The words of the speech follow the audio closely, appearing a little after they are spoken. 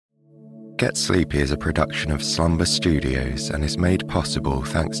Get Sleepy is a production of Slumber Studios and is made possible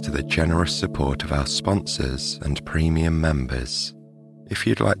thanks to the generous support of our sponsors and premium members. If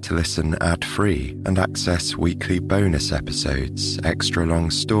you'd like to listen ad-free and access weekly bonus episodes, extra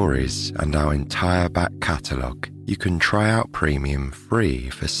long stories, and our entire back catalogue, you can try out Premium free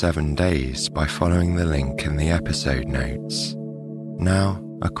for 7 days by following the link in the episode notes. Now,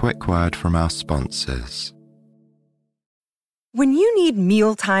 a quick word from our sponsors. When you need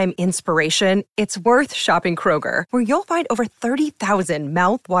mealtime inspiration, it's worth shopping Kroger, where you'll find over 30,000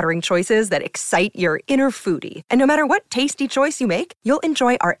 mouth-watering choices that excite your inner foodie. And no matter what tasty choice you make, you'll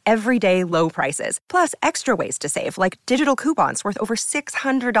enjoy our everyday low prices, plus extra ways to save, like digital coupons worth over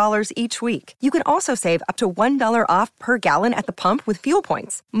 $600 each week. You can also save up to $1 off per gallon at the pump with fuel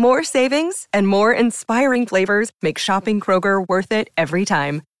points. More savings and more inspiring flavors make shopping Kroger worth it every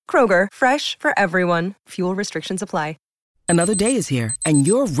time. Kroger, fresh for everyone. Fuel restrictions apply. Another day is here, and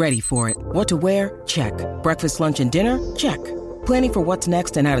you're ready for it. What to wear? Check. Breakfast, lunch, and dinner? Check. Planning for what's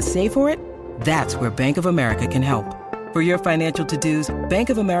next and how to save for it? That's where Bank of America can help. For your financial to-dos, Bank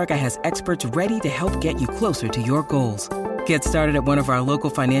of America has experts ready to help get you closer to your goals. Get started at one of our local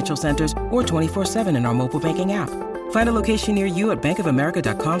financial centers or 24/7 in our mobile banking app. Find a location near you at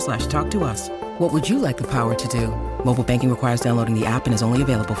bankofamerica.com/talktous. What would you like the power to do? Mobile banking requires downloading the app and is only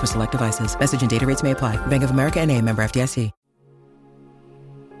available for select devices. Message and data rates may apply. Bank of America N.A., member FDIC.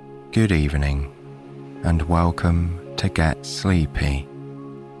 Good evening, and welcome to Get Sleepy,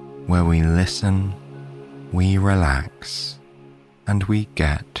 where we listen, we relax, and we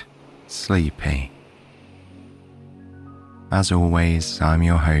get sleepy. As always, I'm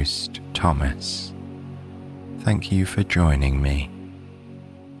your host, Thomas. Thank you for joining me.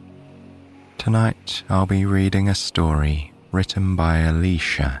 Tonight, I'll be reading a story written by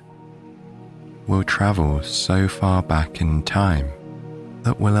Alicia. We'll travel so far back in time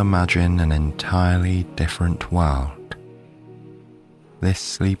that we'll imagine an entirely different world. This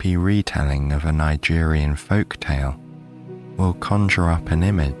sleepy retelling of a Nigerian folktale will conjure up an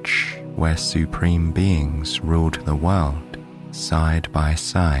image where supreme beings ruled the world side by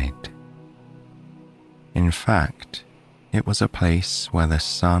side. In fact, it was a place where the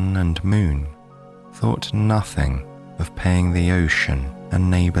sun and moon thought nothing of paying the ocean a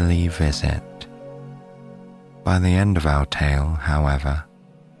neighbourly visit. By the end of our tale, however,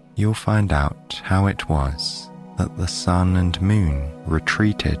 you'll find out how it was that the sun and moon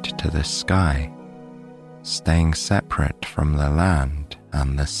retreated to the sky, staying separate from the land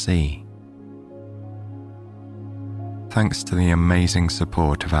and the sea. Thanks to the amazing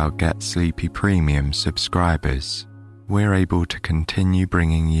support of our Get Sleepy Premium subscribers, we're able to continue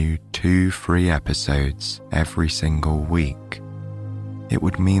bringing you 2 free episodes every single week. It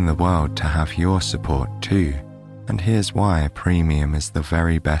would mean the world to have your support too, and here's why Premium is the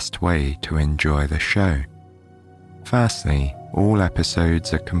very best way to enjoy the show. Firstly, all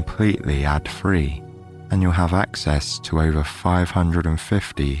episodes are completely ad-free, and you'll have access to over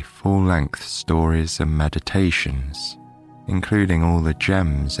 550 full-length stories and meditations, including all the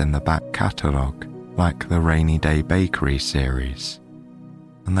gems in the back catalogue, like the Rainy Day Bakery series.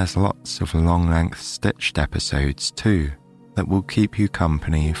 And there's lots of long-length stitched episodes too that will keep you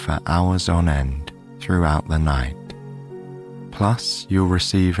company for hours on end throughout the night. Plus, you'll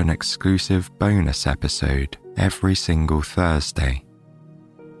receive an exclusive bonus episode every single Thursday.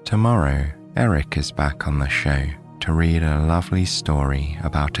 Tomorrow, Eric is back on the show to read a lovely story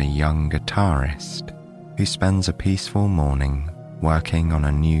about a young guitarist who spends a peaceful morning working on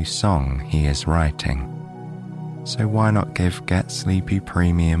a new song he is writing. So why not give Get Sleepy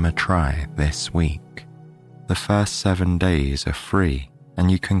Premium a try this week? The first 7 days are free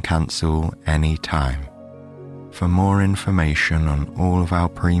and you can cancel any time. For more information on all of our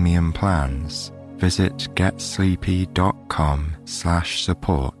premium plans, visit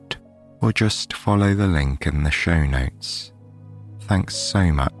getsleepy.com/support or just follow the link in the show notes. Thanks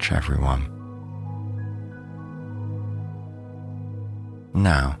so much, everyone.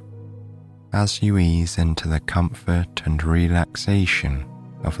 Now, as you ease into the comfort and relaxation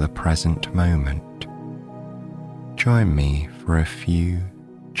of the present moment, join me for a few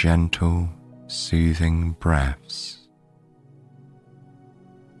gentle, soothing breaths.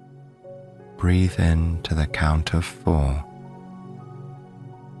 Breathe in to the count of 4.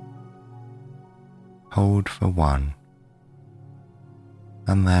 Hold for 1,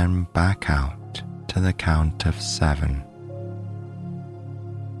 and then back out to the count of 7.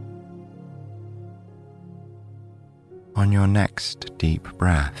 On your next deep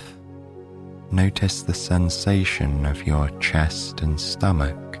breath, notice the sensation of your chest and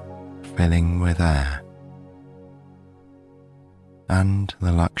stomach filling with air. and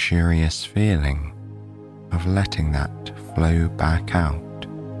the luxurious feeling of letting that flow back out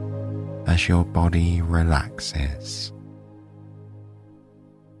as your body relaxes.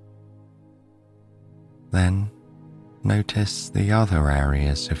 Then notice the other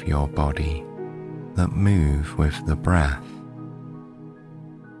areas of your body that move with the breath,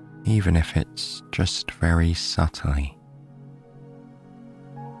 even if it's just very subtly.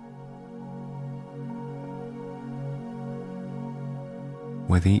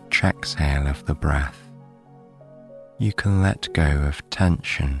 With each exhale of the breath, you can let go of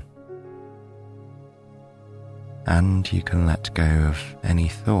tension, and you can let go of any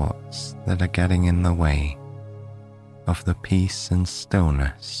thoughts that are getting in the way of the peace and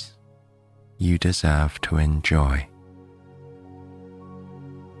stillness you deserve to enjoy.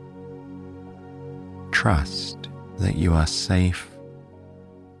 Trust that you are safe,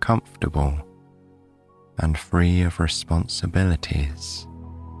 comfortable, and free of responsibilities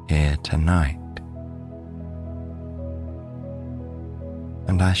here tonight.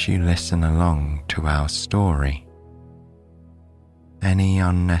 And as you listen along to our story, any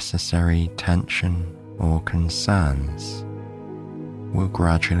unnecessary tension or concerns will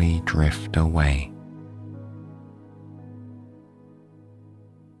gradually drift away.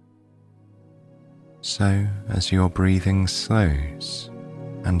 So, as your breathing slows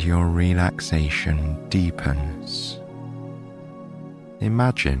and your relaxation deepens,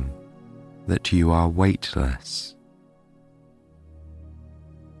 imagine that you are weightless.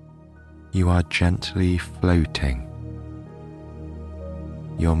 You are gently floating.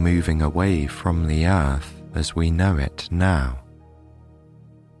 You're moving away from the earth as we know it now.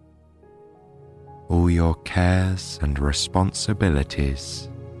 All your cares and responsibilities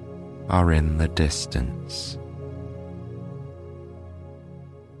are in the distance.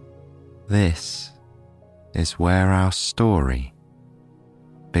 This is where our story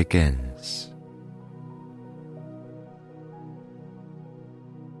begins.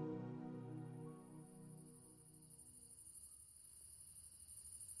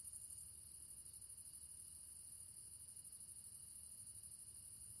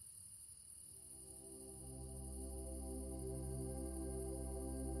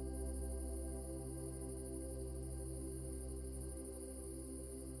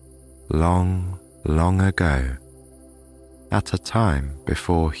 Long, long ago, at a time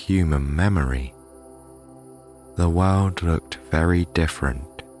before human memory, the world looked very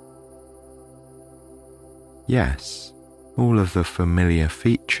different. Yes, all of the familiar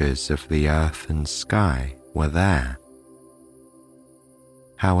features of the earth and sky were there.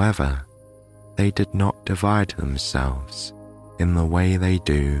 However, they did not divide themselves in the way they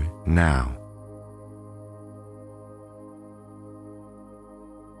do now.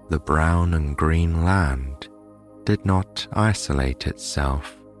 The brown and green land did not isolate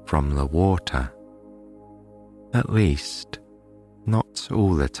itself from the water, at least not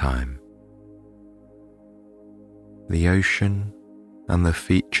all the time. The ocean and the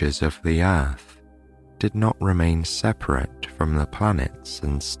features of the earth did not remain separate from the planets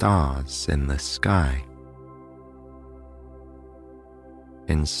and stars in the sky.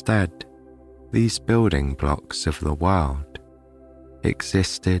 Instead, these building blocks of the world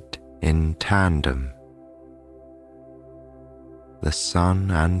existed in tandem. The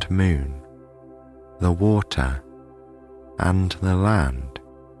sun and moon, the water, and the land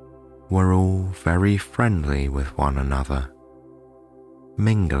were all very friendly with one another,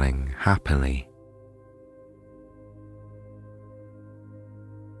 mingling happily.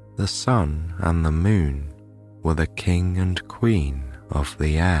 The sun and the moon were the king and queen of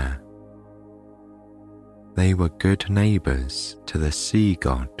the air. They were good neighbours to the sea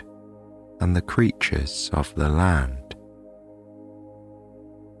god and the creatures of the land.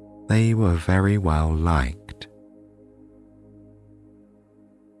 They were very well liked.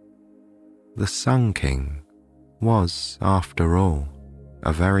 The Sun King was, after all,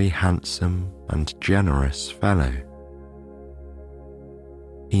 a very handsome and generous fellow.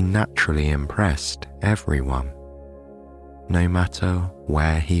 He naturally impressed everyone, no matter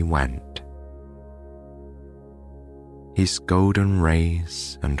where he went. His golden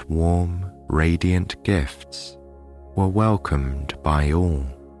rays and warm, radiant gifts were welcomed by all.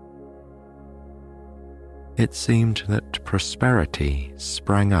 It seemed that prosperity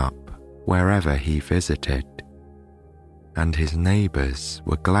sprang up wherever he visited, and his neighbours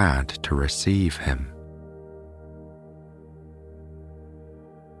were glad to receive him.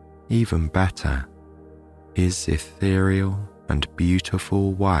 Even better, his ethereal and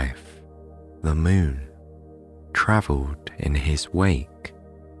beautiful wife, the moon, travelled in his wake.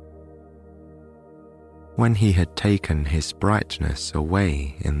 When he had taken his brightness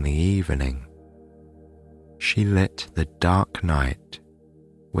away in the evening, she lit the dark night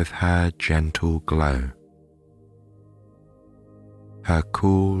with her gentle glow. Her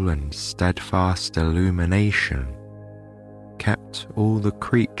cool and steadfast illumination kept all the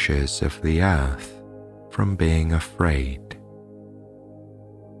creatures of the earth from being afraid.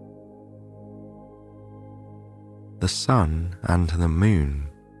 The sun and the moon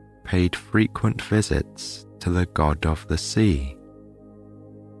paid frequent visits to the god of the sea.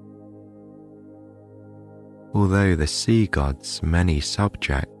 Although the sea god's many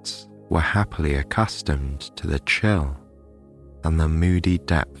subjects were happily accustomed to the chill and the moody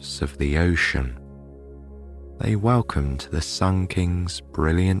depths of the ocean, they welcomed the Sun King's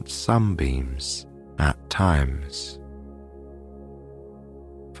brilliant sunbeams at times.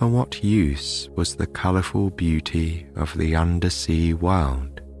 For what use was the colourful beauty of the undersea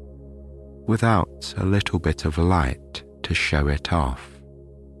world without a little bit of light to show it off?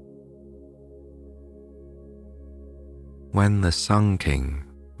 When the Sun King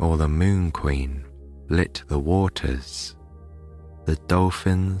or the Moon Queen lit the waters, the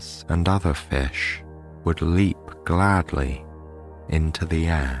dolphins and other fish would leap gladly into the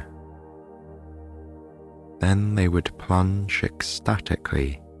air. Then they would plunge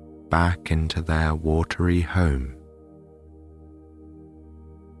ecstatically back into their watery home.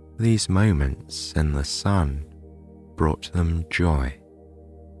 These moments in the sun brought them joy.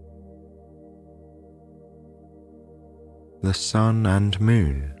 The sun and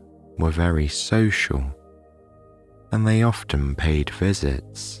moon were very social, and they often paid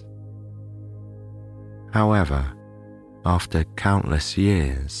visits. However, after countless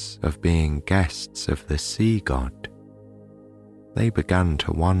years of being guests of the sea god, they began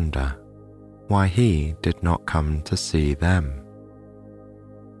to wonder why he did not come to see them.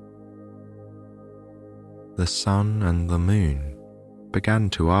 The sun and the moon began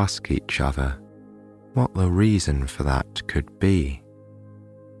to ask each other what the reason for that could be.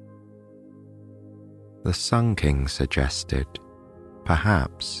 The Sun King suggested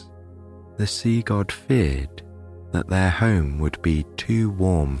perhaps the sea god feared that their home would be too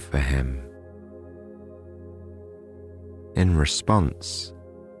warm for him. In response,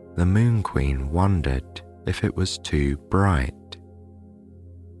 the Moon Queen wondered if it was too bright.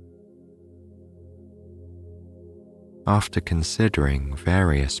 After considering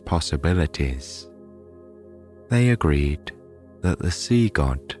various possibilities, they agreed that the sea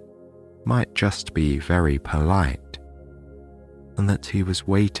god might just be very polite and that he was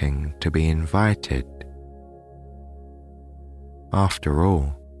waiting to be invited. After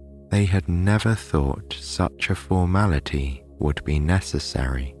all, they had never thought such a formality would be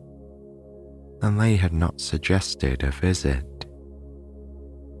necessary, and they had not suggested a visit.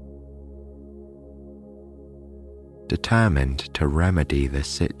 Determined to remedy the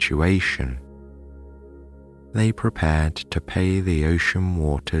situation, they prepared to pay the ocean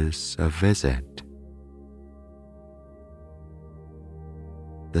waters a visit.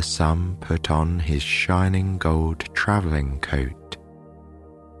 The sun put on his shining gold travelling coat,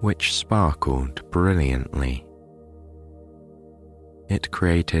 which sparkled brilliantly. It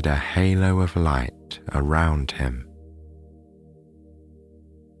created a halo of light around him.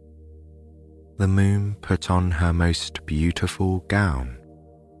 The moon put on her most beautiful gown.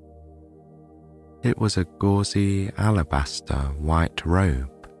 It was a gauzy alabaster white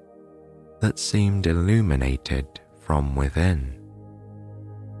robe that seemed illuminated from within.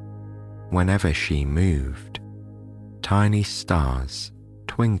 Whenever she moved, tiny stars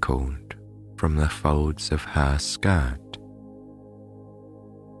twinkled from the folds of her skirt.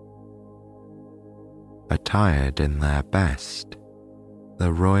 Attired in their best,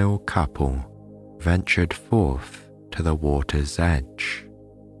 the royal couple ventured forth to the water's edge.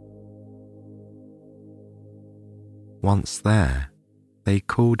 Once there, they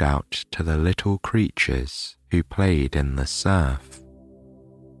called out to the little creatures who played in the surf,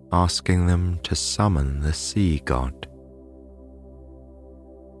 asking them to summon the sea god.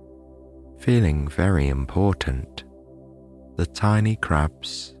 Feeling very important, the tiny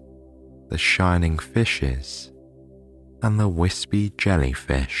crabs, the shining fishes, and the wispy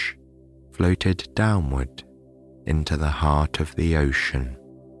jellyfish floated downward into the heart of the ocean,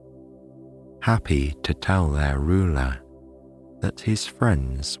 happy to tell their ruler that his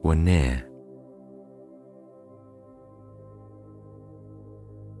friends were near.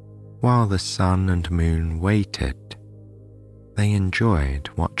 While the sun and moon waited, they enjoyed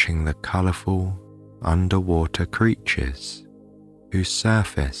watching the colourful underwater creatures who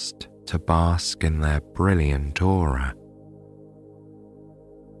surfaced to bask in their brilliant aura.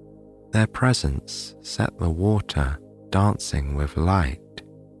 Their presence set the water dancing with light,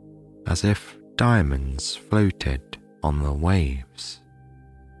 as if diamonds floated on the waves.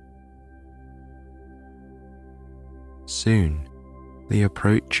 Soon, the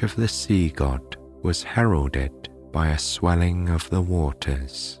approach of the sea god was heralded by a swelling of the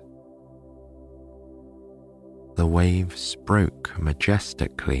waters. The waves broke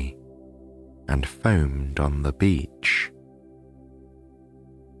majestically and foamed on the beach.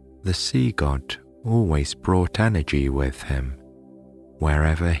 The sea god always brought energy with him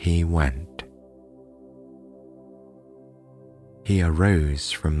wherever he went. He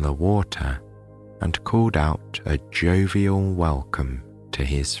arose from the water and called out a jovial welcome to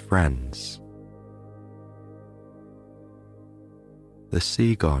his friends. The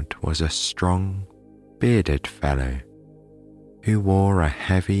sea god was a strong, bearded fellow who wore a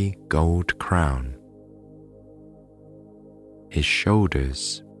heavy gold crown. His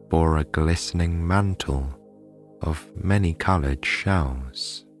shoulders bore a glistening mantle of many-coloured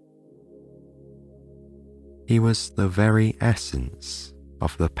shells. He was the very essence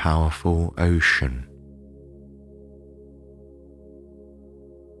of the powerful ocean.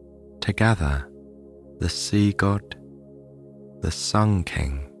 Together, the sea god, the sun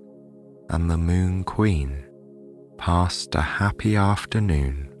king, and the moon queen passed a happy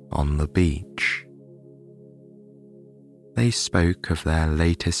afternoon on the beach. They spoke of their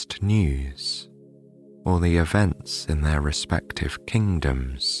latest news, or the events in their respective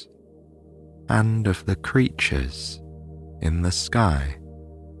kingdoms, and of the creatures in the sky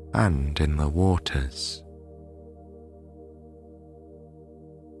and in the waters.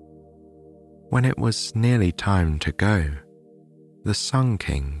 When it was nearly time to go, the Sun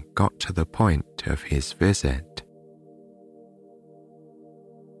King got to the point of his visit.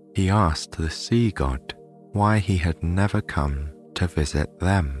 He asked the sea god why he had never come to visit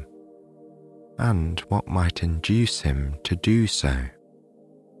them, and what might induce him to do so.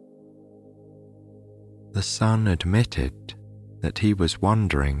 The sun admitted that he was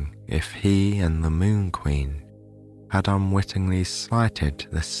wondering if he and the Moon Queen had unwittingly slighted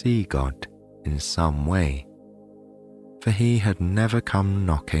the sea god in some way, for he had never come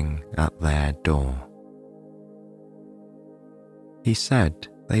knocking at their door. He said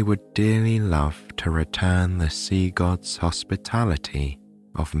they would dearly love to return the sea god's hospitality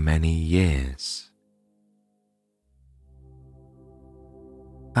of many years.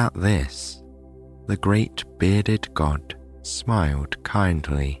 At this, the great bearded god smiled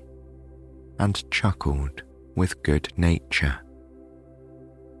kindly and chuckled with good nature.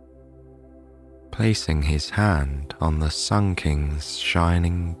 Placing his hand on the Sun King's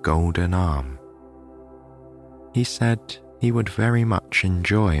shining golden arm, he said he would very much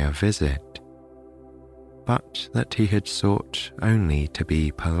enjoy a visit, but that he had sought only to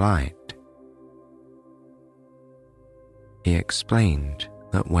be polite. He explained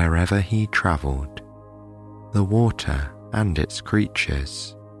that wherever he travelled, the water and its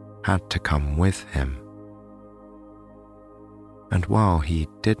creatures had to come with him. And while he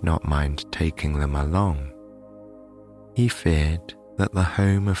did not mind taking them along, he feared that the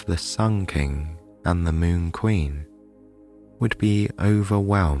home of the Sun King and the Moon Queen would be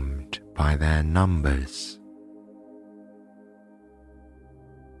overwhelmed by their numbers.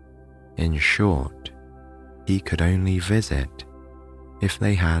 In short, he could only visit if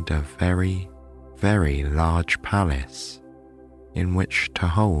they had a very, very large palace in which to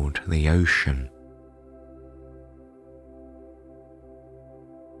hold the ocean.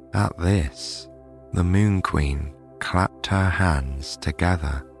 At this, the Moon Queen clapped her hands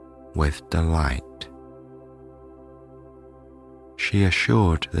together with delight. She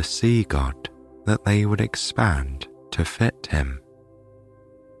assured the sea god that they would expand to fit him.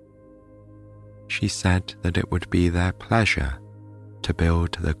 She said that it would be their pleasure to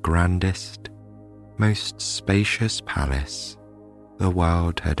build the grandest, most spacious palace the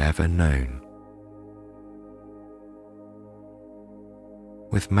world had ever known.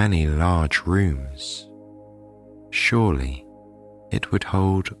 With many large rooms, surely it would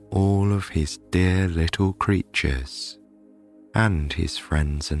hold all of his dear little creatures and his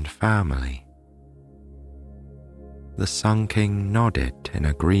friends and family. The Sun King nodded in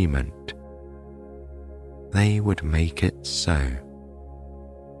agreement. They would make it so.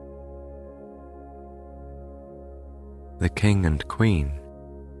 The King and Queen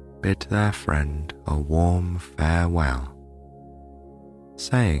bid their friend a warm farewell,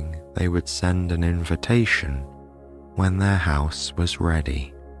 saying they would send an invitation when their house was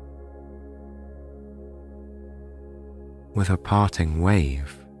ready. With a parting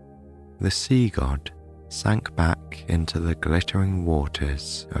wave, the sea god sank back into the glittering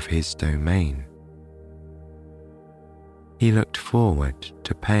waters of his domain. He looked forward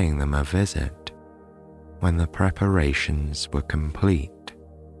to paying them a visit when the preparations were complete.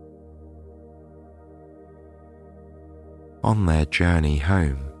 On their journey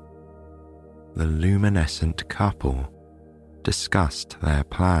home, the luminescent couple discussed their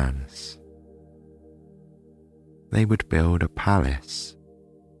plans. They would build a palace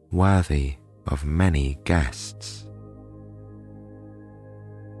worthy of many guests.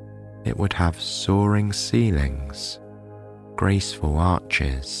 It would have soaring ceilings, graceful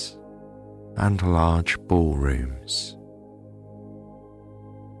arches, and large ballrooms.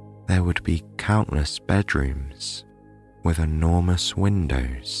 There would be countless bedrooms with enormous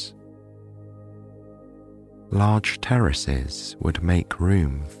windows. Large terraces would make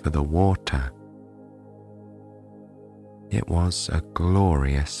room for the water. It was a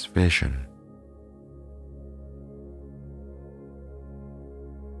glorious vision.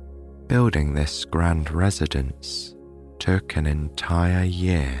 Building this grand residence took an entire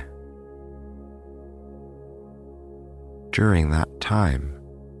year. During that time,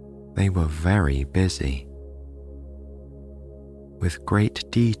 they were very busy. With great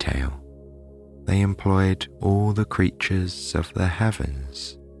detail, they employed all the creatures of the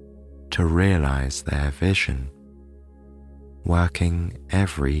heavens to realize their vision, working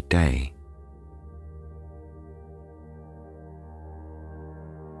every day.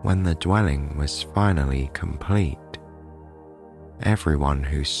 When the dwelling was finally complete, everyone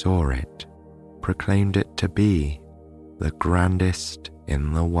who saw it proclaimed it to be the grandest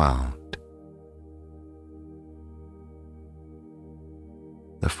in the world.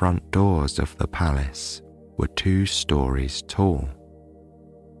 The front doors of the palace were 2 stories tall.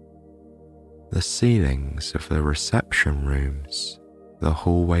 The ceilings of the reception rooms, the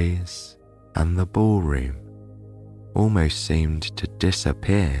hallways, and the ballroom almost seemed to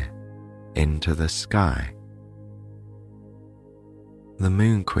disappear into the sky. The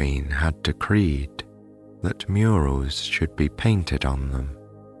Moon Queen had decreed that murals should be painted on them,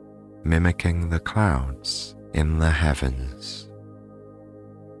 mimicking the clouds in the heavens.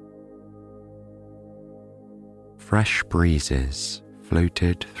 Fresh breezes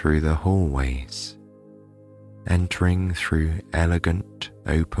floated through the hallways, entering through elegant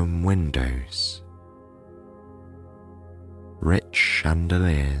open windows. Rich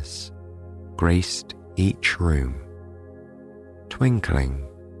chandeliers graced each room, twinkling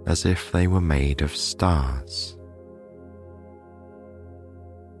as if they were made of stars.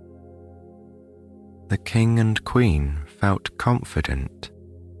 The king and queen felt confident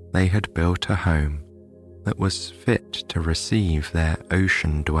they had built a home that was fit to receive their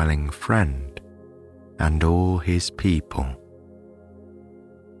ocean-dwelling friend and all his people.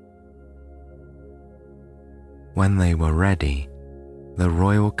 When they were ready, the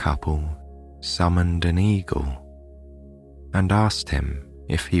royal couple summoned an eagle and asked him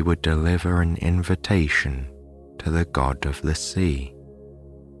if he would deliver an invitation to the god of the sea.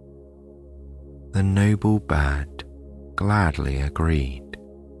 The noble bird gladly agreed.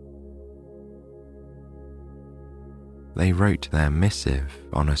 They wrote their missive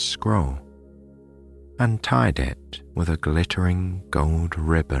on a scroll and tied it with a glittering gold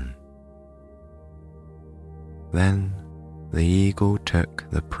ribbon. Then the eagle took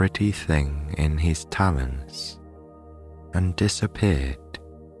the pretty thing in his talons and disappeared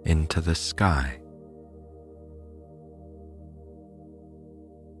into the sky.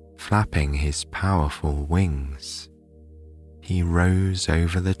 Flapping his powerful wings, he rose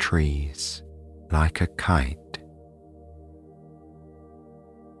over the trees like a kite.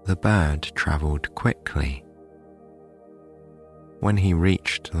 The bird travelled quickly. When he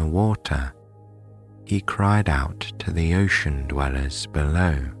reached the water, he cried out to the ocean dwellers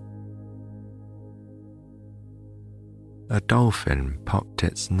below. A dolphin popped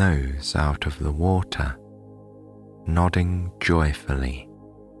its nose out of the water, nodding joyfully.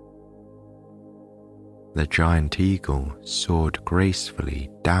 The giant eagle soared gracefully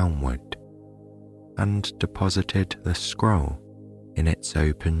downward and deposited the scroll in its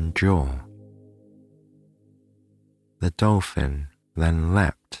open jaw. The dolphin then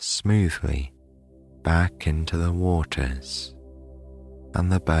leapt smoothly back into the waters,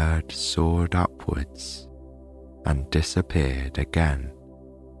 and the bird soared upwards and disappeared again,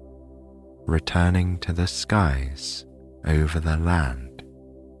 returning to the skies over the land.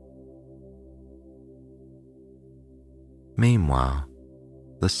 Meanwhile,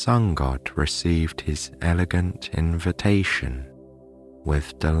 the sun god received his elegant invitation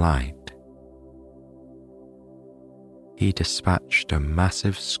with delight. he dispatched a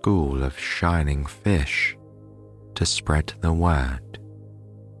massive school of shining fish to spread the word.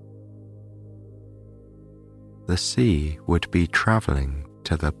 The sea would be travelling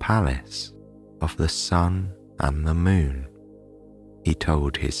to the palace of the sun and the moon, he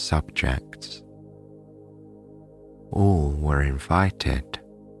told his subjects. All were invited.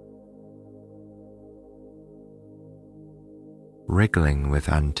 Wriggling with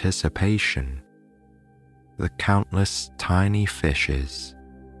anticipation, the countless tiny fishes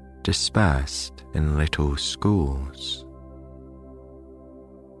dispersed in little schools.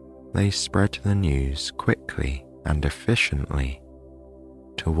 They spread the news quickly and efficiently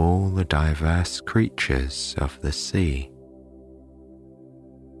to all the diverse creatures of the sea.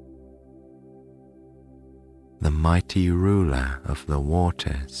 The mighty ruler of the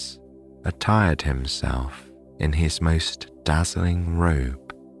waters attired himself in his most dazzling robe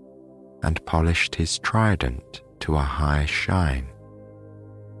and polished his trident to a high shine.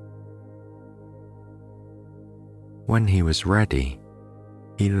 When he was ready,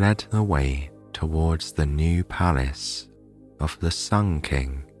 he led the way towards the new palace of the Sun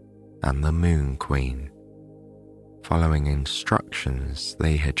King and the Moon Queen, following instructions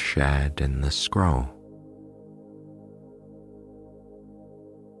they had shared in the scroll.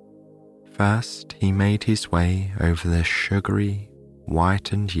 First, he made his way over the sugary,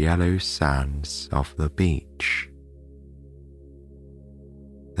 white and yellow sands of the beach.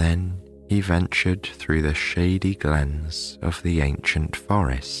 Then he ventured through the shady glens of the ancient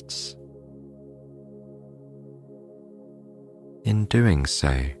forests. In doing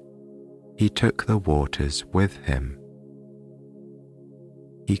so, he took the waters with him.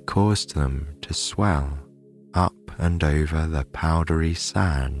 He caused them to swell up and over the powdery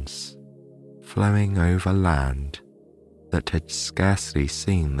sands, flowing over land that had scarcely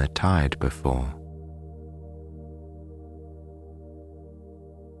seen the tide before.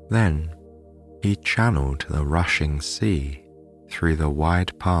 Then he channeled the rushing sea through the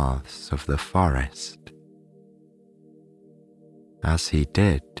wide paths of the forest. As he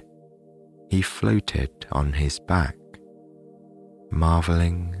did, he floated on his back,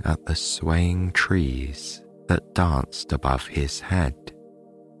 marveling at the swaying trees that danced above his head,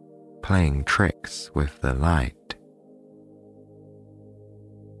 playing tricks with the light.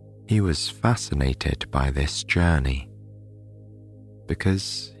 He was fascinated by this journey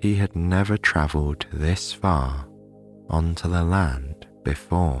because he had never travelled this far onto the land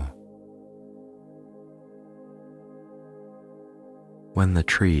before. When the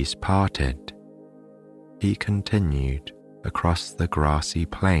trees parted, he continued across the grassy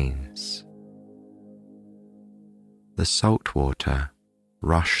plains. The salt water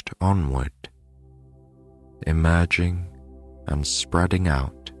rushed onward, emerging and spreading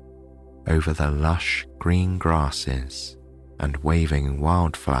out over the lush green grasses and waving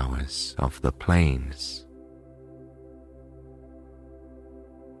wildflowers of the plains.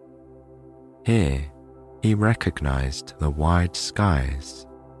 Here he recognized the wide skies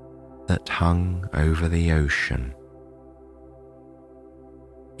that hung over the ocean.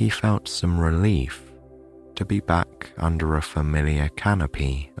 He felt some relief to be back under a familiar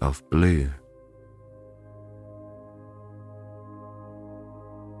canopy of blue.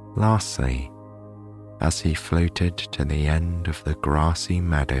 Lastly, as he floated to the end of the grassy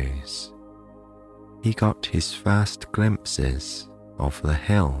meadows, he got his first glimpses of the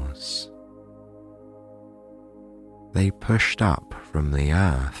hills. They pushed up from the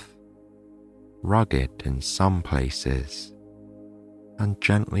earth, rugged in some places and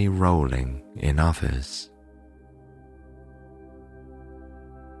gently rolling in others.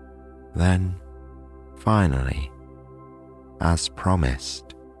 Then, finally, as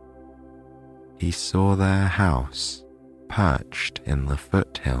promised, he saw their house perched in the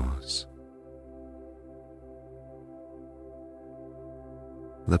foothills.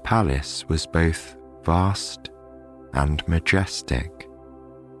 The palace was both vast and majestic.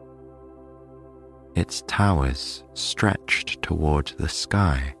 Its towers stretched toward the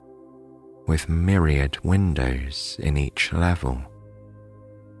sky, with myriad windows in each level.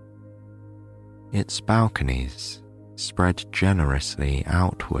 Its balconies spread generously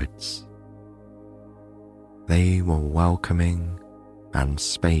outwards. They were welcoming and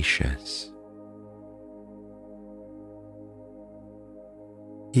spacious.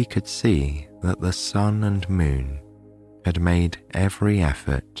 He could see that the sun and moon had made every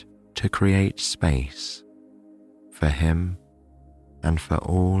effort to create space for him and for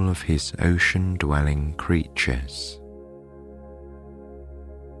all of his ocean-dwelling creatures.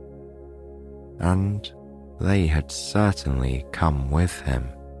 And they had certainly come with him.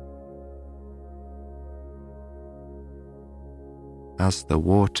 as the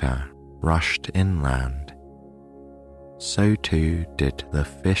water rushed inland, so too did the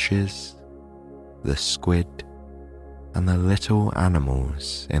fishes, the squid, and the little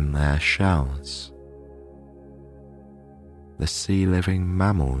animals in their shells. The sea-living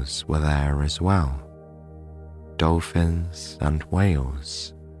mammals were there as well. Dolphins and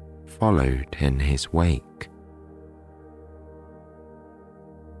whales followed in his wake.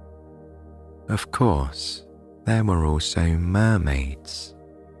 Of course, there were also mermaids,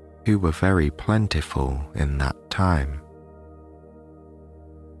 who were very plentiful in that time.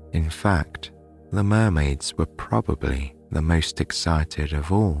 In fact, the mermaids were probably the most excited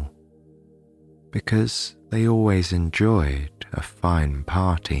of all, because they always enjoyed a fine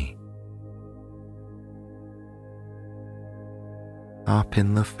party. Up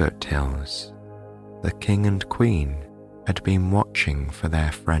in the foothills, the king and queen had been watching for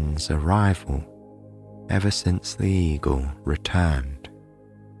their friend's arrival ever since the eagle returned.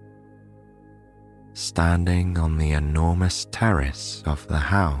 Standing on the enormous terrace of the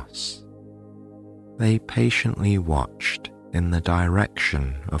house, they patiently watched in the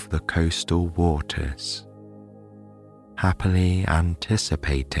direction of the coastal waters, happily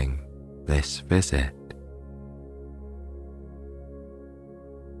anticipating this visit.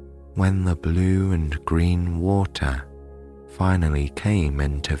 When the blue and green water finally came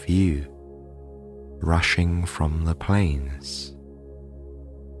into view, rushing from the plains,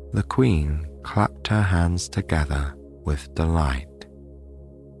 the queen clapped her hands together with delight.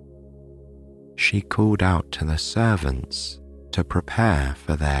 She called out to the servants to prepare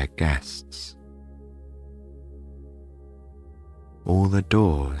for their guests. All the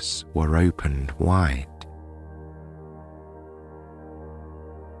doors were opened wide.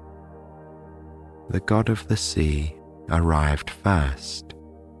 The god of the sea arrived first,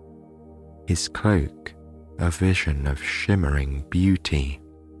 his cloak a vision of shimmering beauty,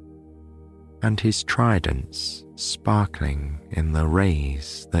 and his tridents sparkling in the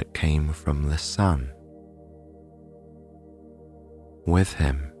rays that came from the sun. With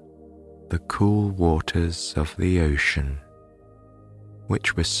him, the cool waters of the ocean,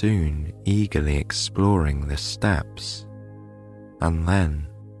 which were soon eagerly exploring the steps, and then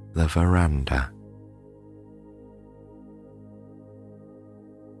the veranda.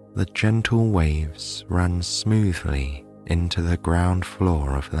 The gentle waves ran smoothly into the ground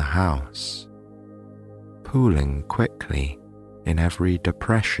floor of the house, pooling quickly in every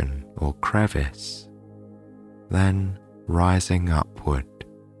depression or crevice, then rising upward.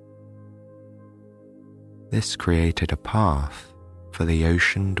 This created a path for the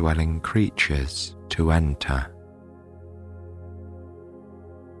ocean-dwelling creatures to enter.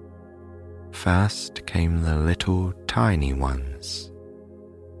 First came the little tiny ones,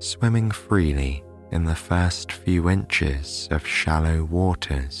 swimming freely in the first few inches of shallow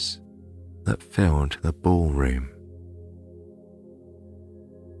waters that filled the ballroom.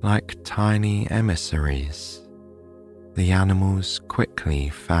 Like tiny emissaries, the animals quickly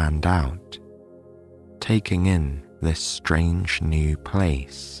fanned out, taking in this strange new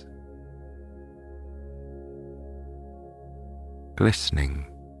place. Glistening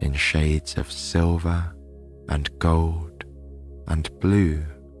in shades of silver and gold and blue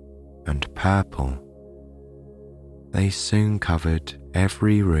and purple, they soon covered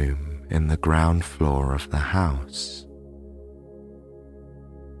every room in the ground floor of the house.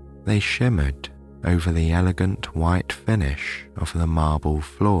 They shimmered over the elegant white finish of the marble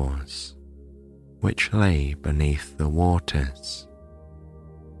floors, which lay beneath the waters.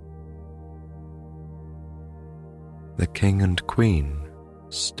 The king and queen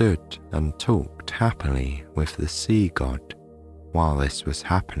stood and talked happily with the sea god while this was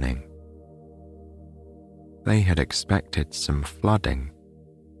happening. They had expected some flooding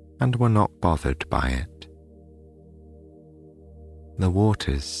and were not bothered by it. The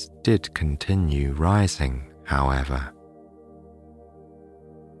waters did continue rising, however.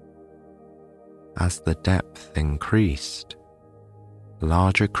 As the depth increased,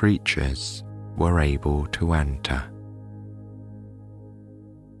 larger creatures were able to enter.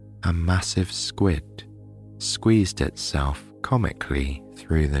 A massive squid squeezed itself comically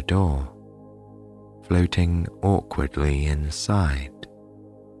through the door, floating awkwardly inside.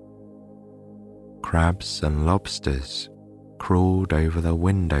 Crabs and lobsters crawled over the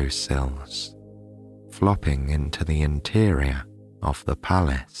windowsills, flopping into the interior of the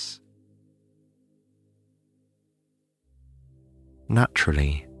palace.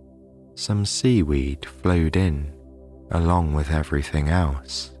 Naturally, some seaweed flowed in along with everything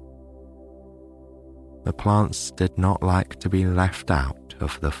else. The plants did not like to be left out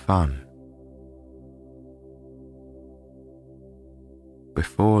of the fun.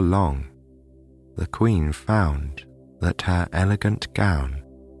 before long, the Queen found that her elegant gown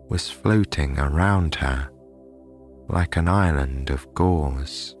was floating around her like an island of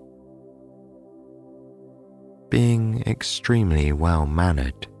gauze. Being extremely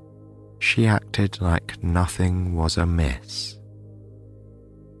well-mannered, she acted like nothing was amiss.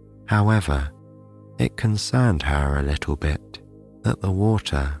 However, it concerned her a little bit that the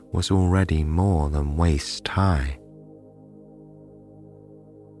water was already more than waist-high.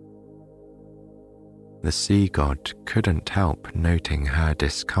 The sea god couldn't help noting her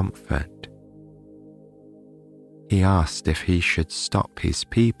discomfort. He asked if he should stop his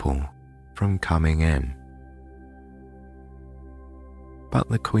people from coming in. But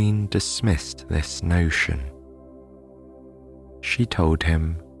the Queen dismissed this notion. She told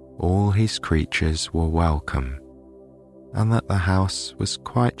him all his creatures were welcome and that the house was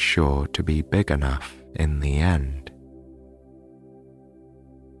quite sure to be big enough in the end.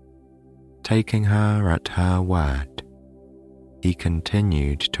 Taking her at her word, he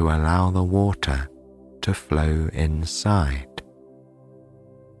continued to allow the water to flow inside.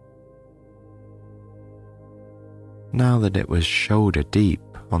 Now that it was shoulder deep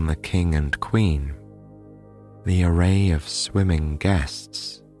on the King and Queen, the array of swimming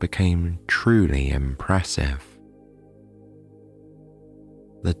guests became truly impressive.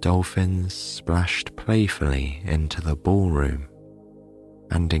 The dolphins splashed playfully into the ballroom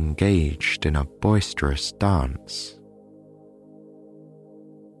and engaged in a boisterous dance.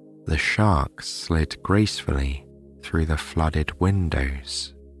 The sharks slid gracefully through the flooded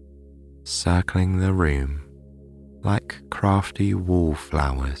windows, circling the room like crafty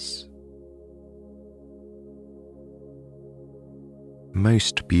wallflowers.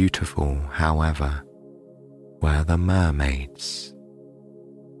 Most beautiful, however, were the mermaids.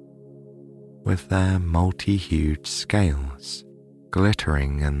 With their multi-hued scales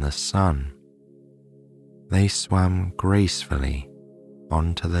glittering in the sun, they swam gracefully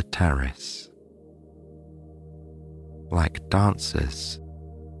onto the terrace. Like dancers,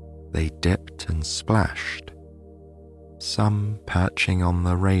 they dipped and splashed, some perching on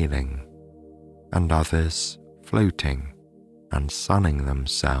the railing and others floating and sunning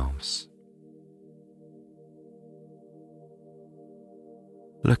themselves.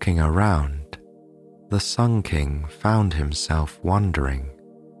 Looking around, the Sun King found himself wondering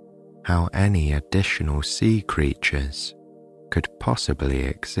how any additional sea creatures could possibly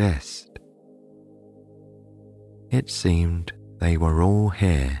exist. It seemed they were all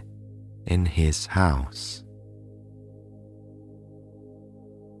here in his house.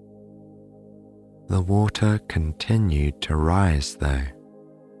 The water continued to rise though.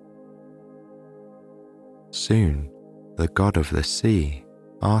 Soon, the god of the sea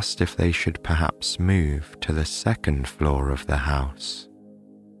asked if they should perhaps move to the second floor of the house.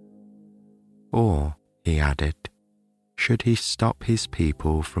 Or, he added, should he stop his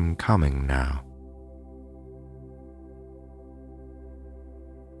people from coming now?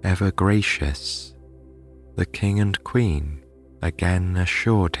 Ever gracious, the King and Queen again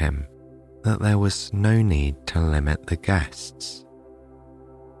assured him that there was no need to limit the guests.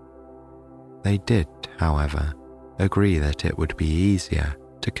 They did, however, agree that it would be easier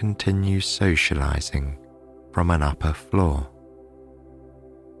to continue socializing from an upper floor.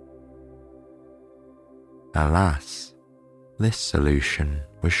 Alas, this solution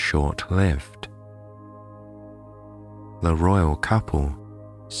was short-lived. The royal couple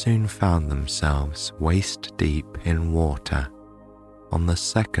soon found themselves waist-deep in water on the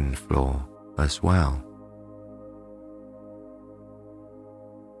second floor as well.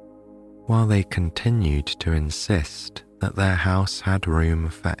 While they continued to insist that their house had room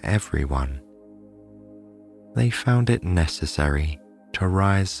for everyone, they found it necessary to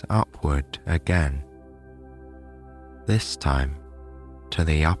rise upward again, this time to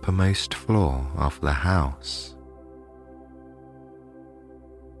the uppermost floor of the house.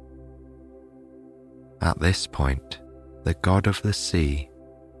 At this point, the god of the sea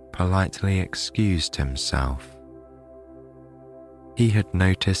politely excused himself. He had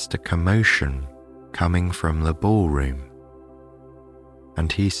noticed a commotion coming from the ballroom,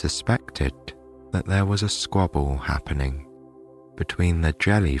 and he suspected that there was a squabble happening between the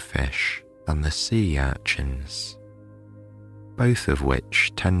jellyfish and the sea urchins, both of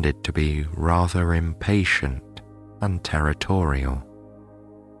which tended to be rather impatient and territorial.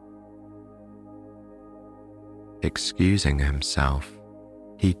 Excusing himself,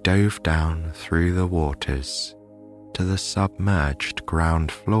 he dove down through the waters to the submerged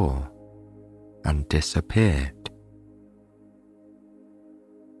ground floor and disappeared.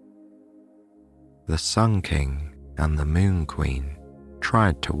 The Sun King and the Moon Queen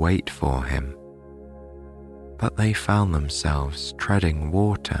tried to wait for him, but they found themselves treading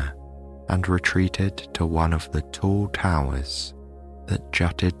water and retreated to one of the tall towers that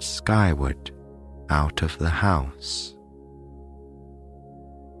jutted skyward out of the house.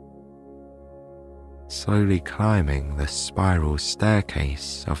 Slowly climbing the spiral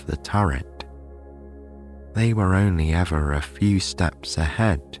staircase of the turret, they were only ever a few steps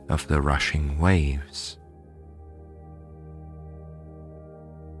ahead of the rushing waves.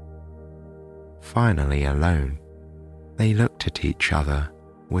 Finally alone, they looked at each other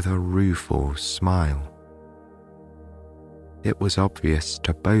with a rueful smile. It was obvious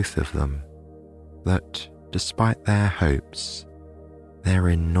to both of them that, despite their hopes, their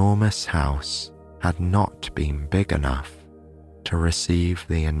enormous house had not been big enough to receive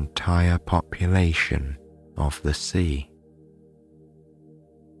the entire population of the sea.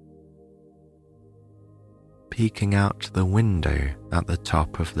 Peeking out the window at the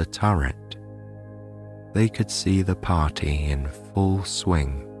top of the turret, they could see the party in full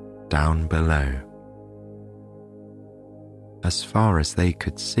swing down below. As far as they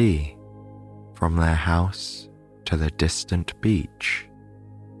could see, from their house to the distant beach,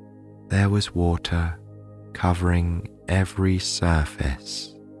 there was water covering every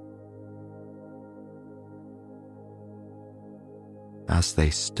surface. As they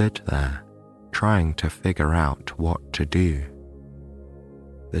stood there, trying to figure out what to do,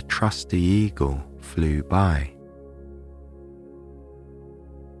 the trusty eagle flew by.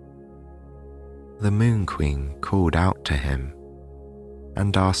 The Moon Queen called out to him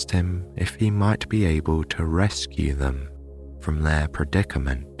and asked him if he might be able to rescue them from their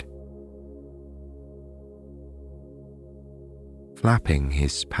predicament. Flapping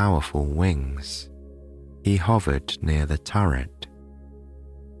his powerful wings, he hovered near the turret.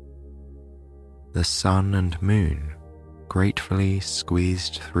 The sun and moon gratefully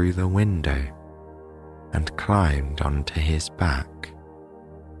squeezed through the window and climbed onto his back.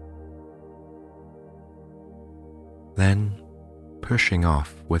 Then, pushing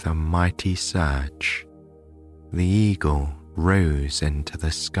off with a mighty surge, the eagle rose into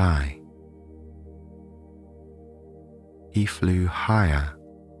the sky. He flew higher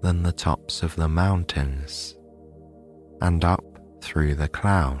than the tops of the mountains and up through the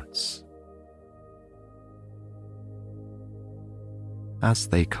clouds. As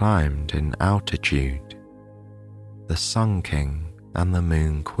they climbed in altitude, the Sun King and the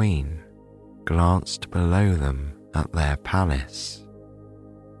Moon Queen glanced below them at their palace,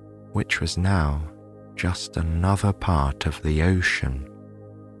 which was now just another part of the ocean.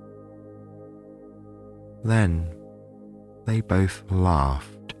 Then they both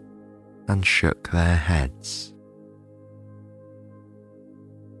laughed and shook their heads.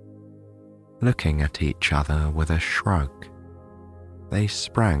 Looking at each other with a shrug, they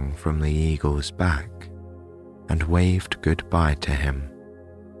sprang from the eagle's back and waved goodbye to him,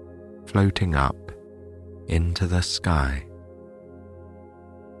 floating up into the sky.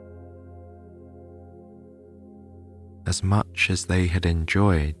 As much as they had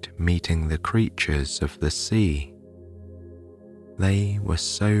enjoyed meeting the creatures of the sea, they were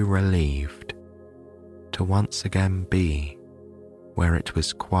so relieved to once again be where it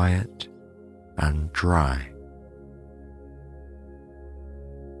was quiet and dry.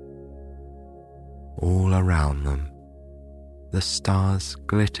 All around them, the stars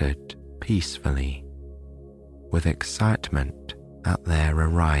glittered peacefully with excitement at their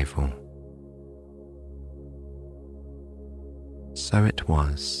arrival. So it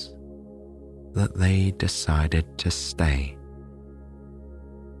was that they decided to stay.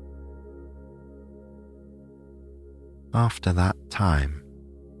 After that time,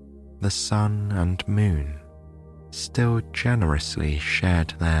 the sun and moon still generously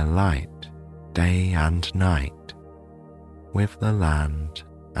shared their light day and night with the land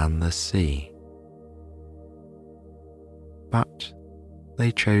and the sea. But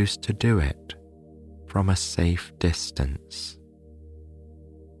they chose to do it from a safe distance.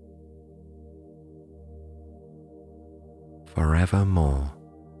 Forevermore,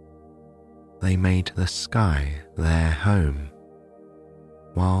 they made the sky their home,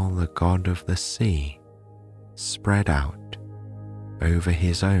 while the god of the sea spread out over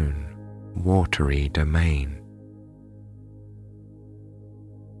his own watery domain.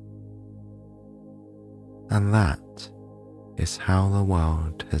 And that is how the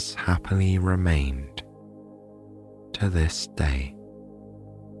world has happily remained to this day.